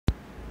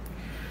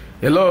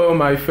Hello,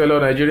 my fellow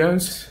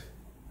Nigerians,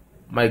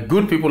 my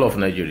good people of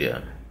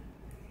Nigeria.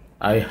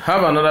 I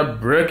have another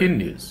breaking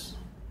news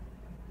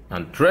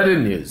and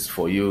dreading news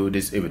for you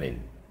this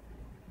evening.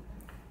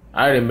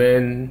 I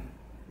remain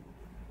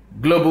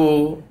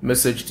Global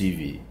Message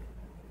TV.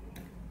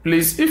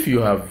 Please, if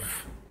you have,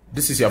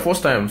 this is your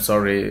first time,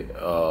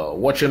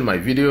 watching my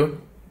video,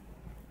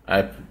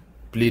 I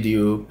plead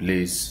you,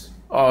 please,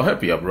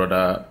 help your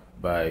brother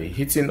by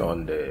hitting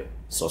on the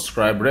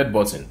subscribe red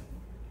button.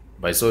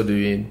 By so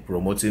doing,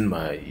 promoting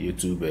my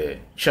YouTube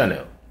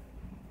channel.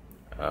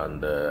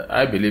 And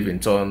I believe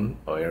in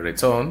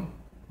return,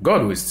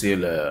 God will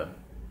still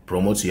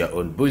promote your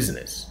own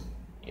business,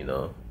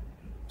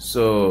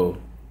 So,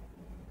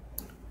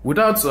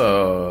 without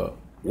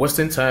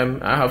wasting time,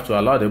 I have to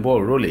allow the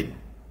ball rolling.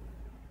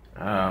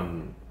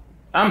 I'm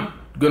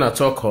gonna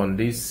talk on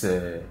this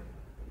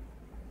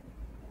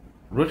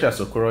Rochas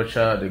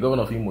Okorocha, the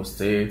governor of Imo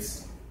State,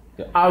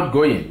 the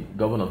outgoing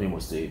governor of Imo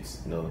State,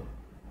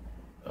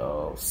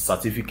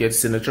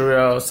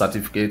 senatorial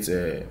certificate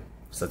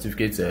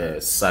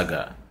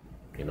saga,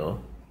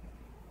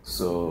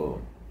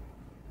 So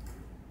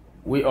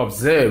we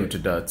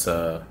observed that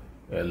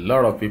a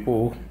lot of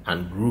people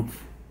and groups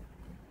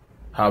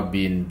have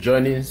been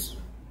joining,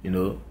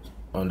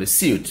 on the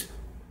suit.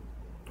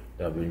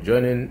 They have been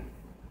joining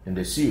in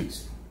the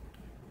suit,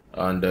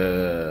 and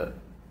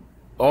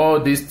all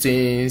these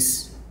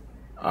things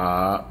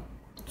are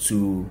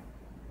to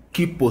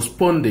keep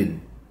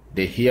postponing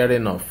the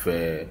hearing of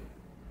the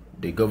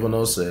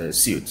governor's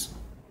suit,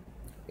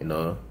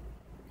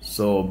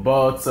 So,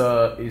 but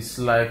it's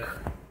like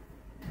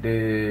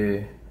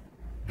the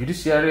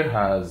judiciary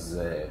has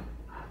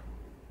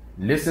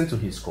listened to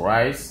his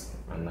cries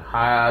and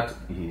heard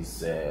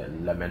his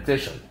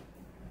lamentation,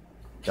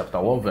 chapter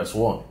 1, verse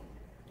 1,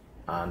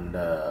 and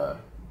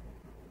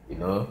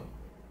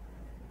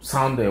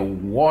sound a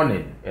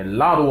warning, a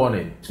loud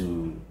warning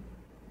to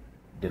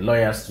the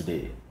lawyers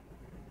today.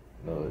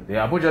 The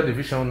Abuja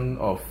Division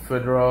of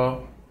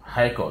Federal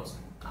High Court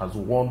has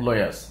warned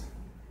lawyers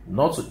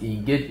not to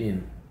engage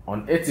in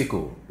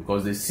unethical,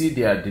 because they see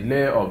their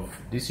delay of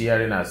this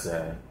hearing as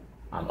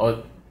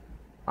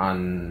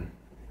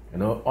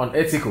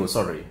unethical.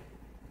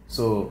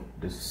 So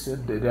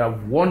they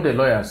have warned the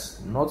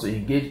lawyers not to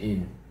engage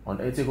in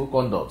unethical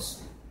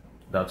conducts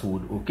that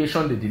would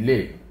occasion the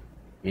delay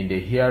in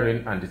the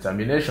hearing and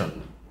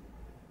determination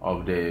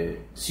of the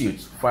suit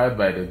filed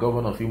by the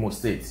governor of Imo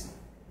State,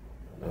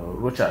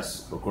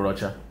 Rochas,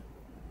 Okorocha.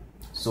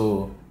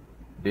 So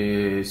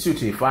the suit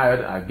he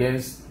filed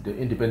against the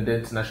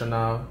Independent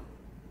National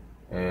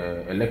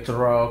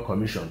Electoral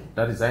Commission,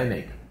 that is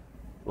INEC,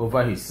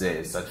 over his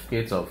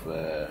certificate of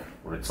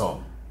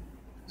return.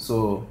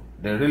 So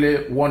they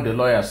really want the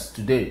lawyers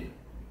today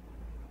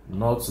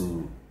not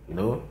to,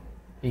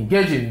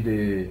 engage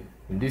in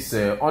this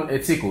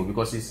unethical,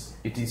 because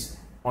it is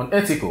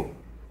unethical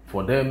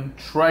for them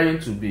trying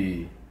to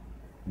be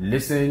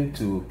listening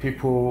to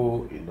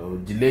people,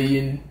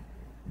 delaying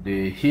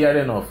the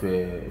hearing of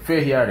a fair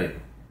hearing,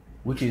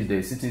 which is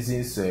the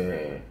citizens'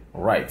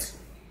 right.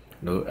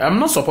 I'm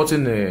not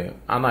supporting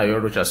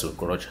Rochas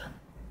Okorocha,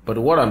 but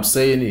what I'm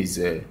saying is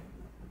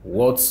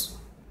what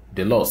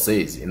the law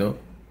says.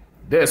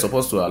 They're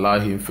supposed to allow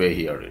him fair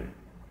hearing.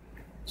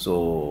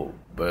 So,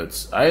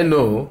 but I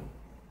know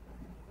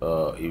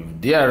if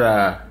there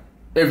are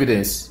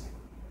evidence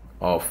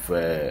of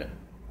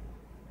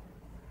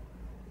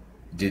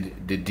the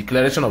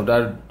declaration of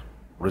that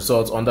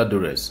result under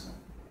duress,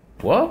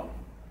 well,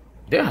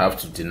 they have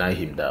to deny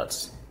him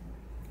that.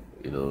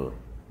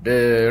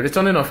 The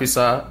returning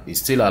officer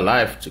is still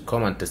alive to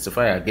come and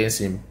testify against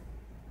him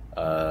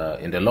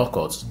in the law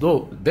courts.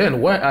 Though,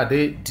 then why are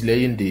they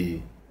delaying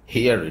the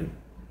hearing?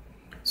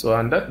 So,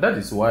 and that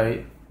is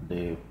why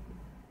the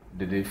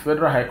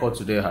Federal High Court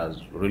today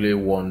has really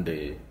warned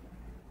the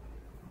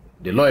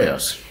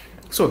lawyers.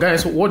 So,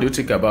 guys, what do you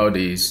think about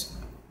this?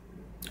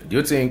 Do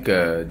you think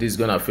this is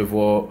going to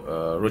favor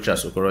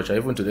Rochas Okorocha,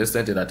 even to the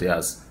extent that he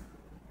has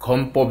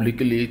come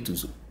publicly to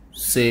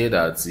say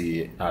that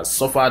he has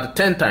suffered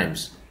 10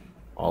 times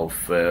of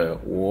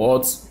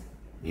what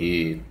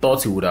he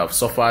thought he would have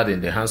suffered in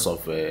the hands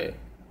of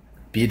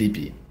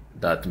PDP,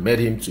 that made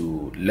him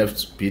to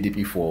left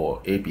PDP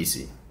for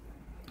APC?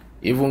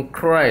 Even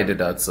cried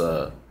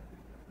that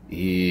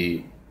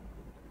he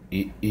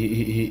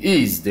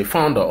is the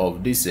founder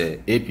of this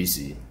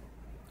APC,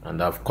 and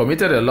have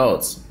committed a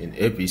lot in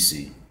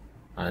APC,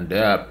 and they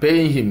are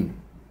paying him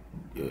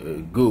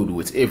good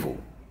with evil,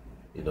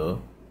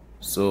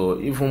 So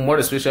even more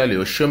especially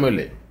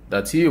Oshomole,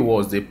 that he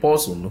was the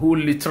person who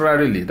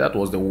literally, that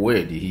was the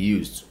word he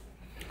used,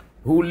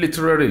 who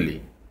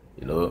literally,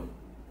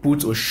 put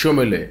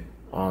Oshomole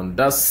on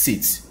that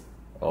seat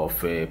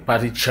of a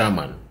party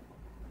chairman,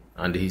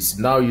 and he's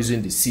now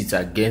using the seat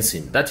against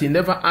him, that he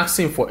never asked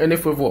him for any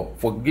favor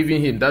for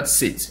giving him that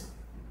seat.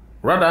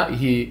 Rather,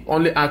 he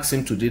only asked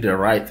him to do the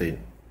right thing,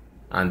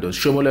 and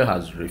Oshomole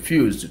has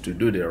refused to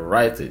do the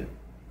right thing.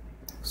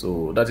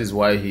 So that is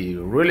why he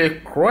really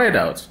cried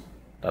out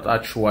that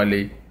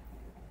actually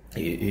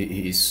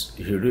he's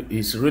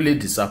really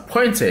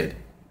disappointed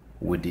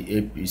with the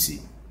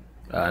APC,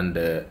 and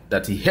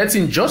that he hates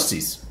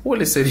injustice. Well,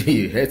 he said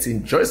he hates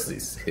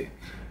injustice.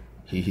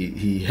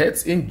 he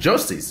hates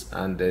injustice,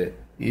 and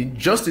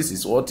injustice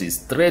is what is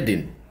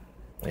threading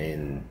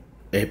in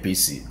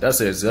APC.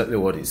 That's exactly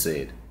what he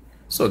said.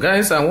 So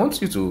guys, I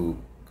want you to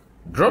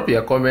drop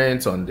your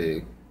comments on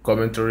the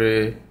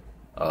commentary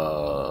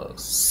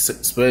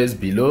space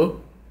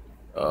below,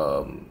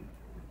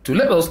 to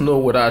let us know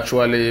whether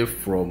actually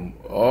from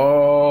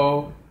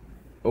all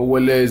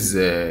Owele's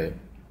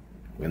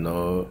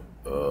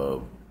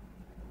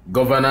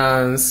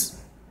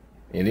governance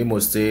in Imo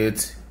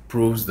State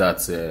proves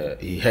that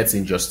he hates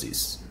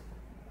injustice.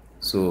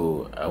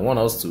 So I want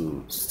us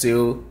to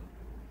still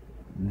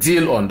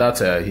deal on that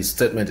his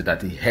statement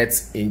that he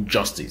hates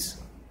injustice.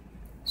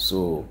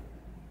 So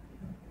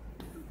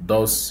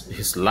does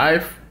his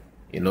life,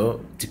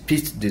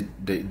 depict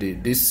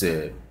this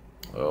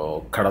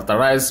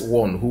characterize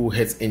one who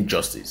hates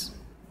injustice?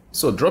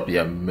 So drop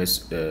your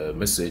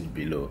message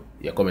below,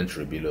 your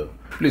commentary below.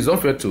 Please don't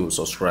forget to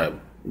subscribe.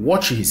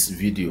 Watch his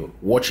video,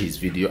 and watch his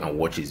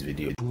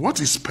video. What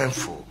is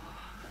painful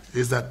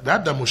is that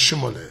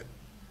Damoshimole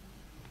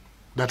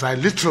that I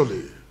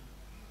literally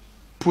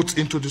put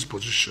into this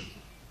position,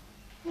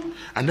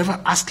 I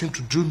never asked him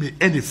to do me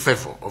any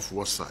favor of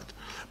what side,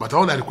 but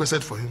all I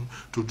requested for him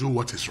to do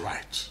what is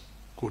right,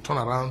 to turn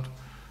around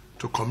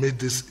to commit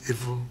this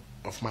evil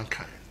of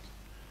mankind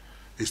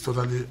is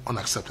totally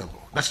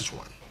unacceptable. That is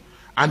one.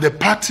 And the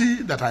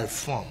party that I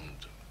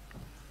formed,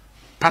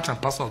 part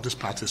and parcel of this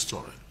party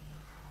story,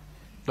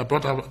 that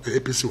brought out the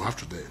APC we have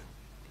today,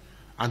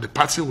 and the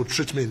party will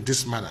treat me in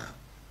this manner,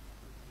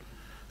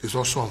 is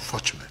also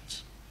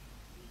unfortunate.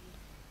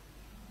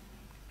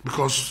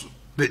 Because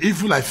the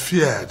evil I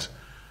feared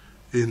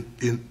in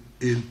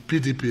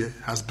PDP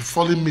has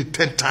befallen me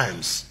 10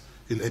 times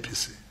in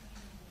APC.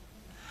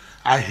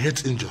 I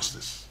hate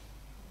injustice.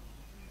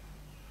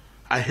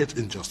 I hate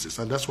injustice,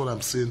 and that's what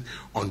I'm seeing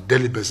on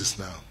daily basis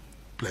now,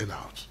 playing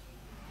out.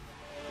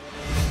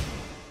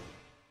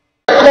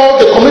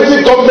 The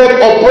community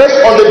government operates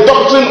on the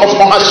doctrine of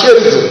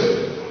Ohasherism.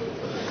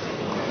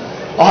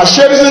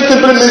 Ohasherism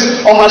simply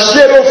means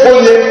Ohashero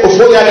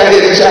Ofonya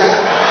Gaherecha.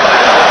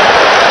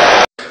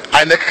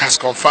 INEC has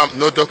confirmed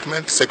no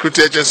document.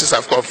 Security agencies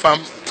have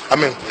confirmed.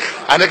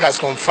 INEC has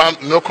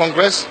confirmed no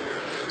Congress.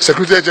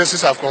 Security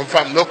agencies have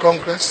confirmed no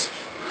Congress.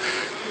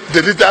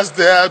 The leaders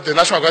there, the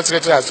National Organizing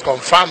Secretary has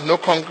confirmed no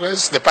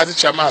Congress. The party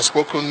chairman has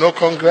spoken no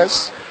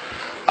Congress.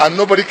 And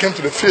nobody came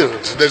to the field.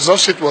 The result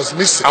sheet was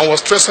missing and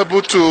was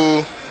traceable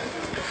to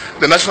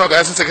the National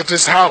Organizing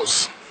Secretary's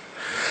house.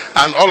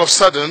 And all of a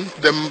sudden,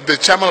 the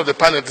chairman of the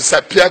panel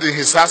disappeared in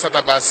his house at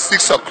about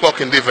 6 o'clock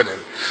in the evening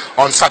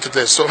on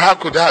Saturday. So how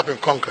could there have been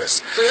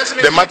Congress?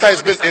 So the matter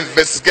is being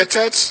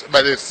investigated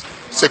by the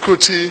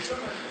security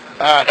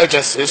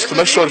agencies to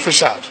make sure it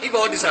fish out. If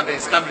all this have been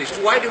established,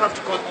 why do you have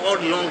to come all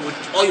along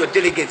with all your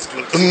delegates to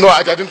it? No,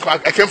 I didn't. I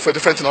came for a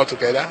different thing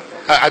altogether.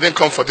 I didn't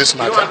come for this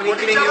matter. You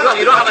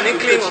don't have an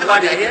inkling of why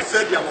they're here?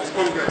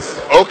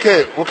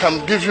 Okay, we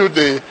can give you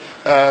the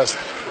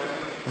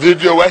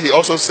video where he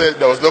also said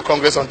there was no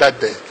Congress on that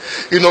day.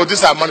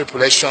 These are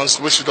manipulations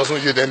which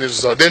doesn't yield any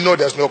result. They know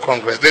there's no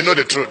Congress. They know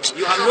the truth.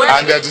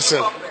 And they're just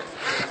saying,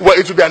 well,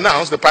 it will be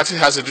announced. The party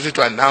has a duty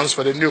to announce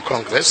for the new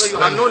Congress. So you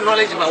have no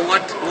knowledge about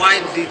why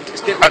the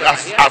statement? I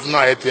have no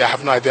idea. I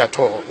have no idea at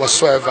all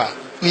whatsoever.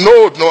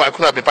 No, I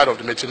couldn't have been part of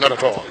the meeting. Not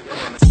at all.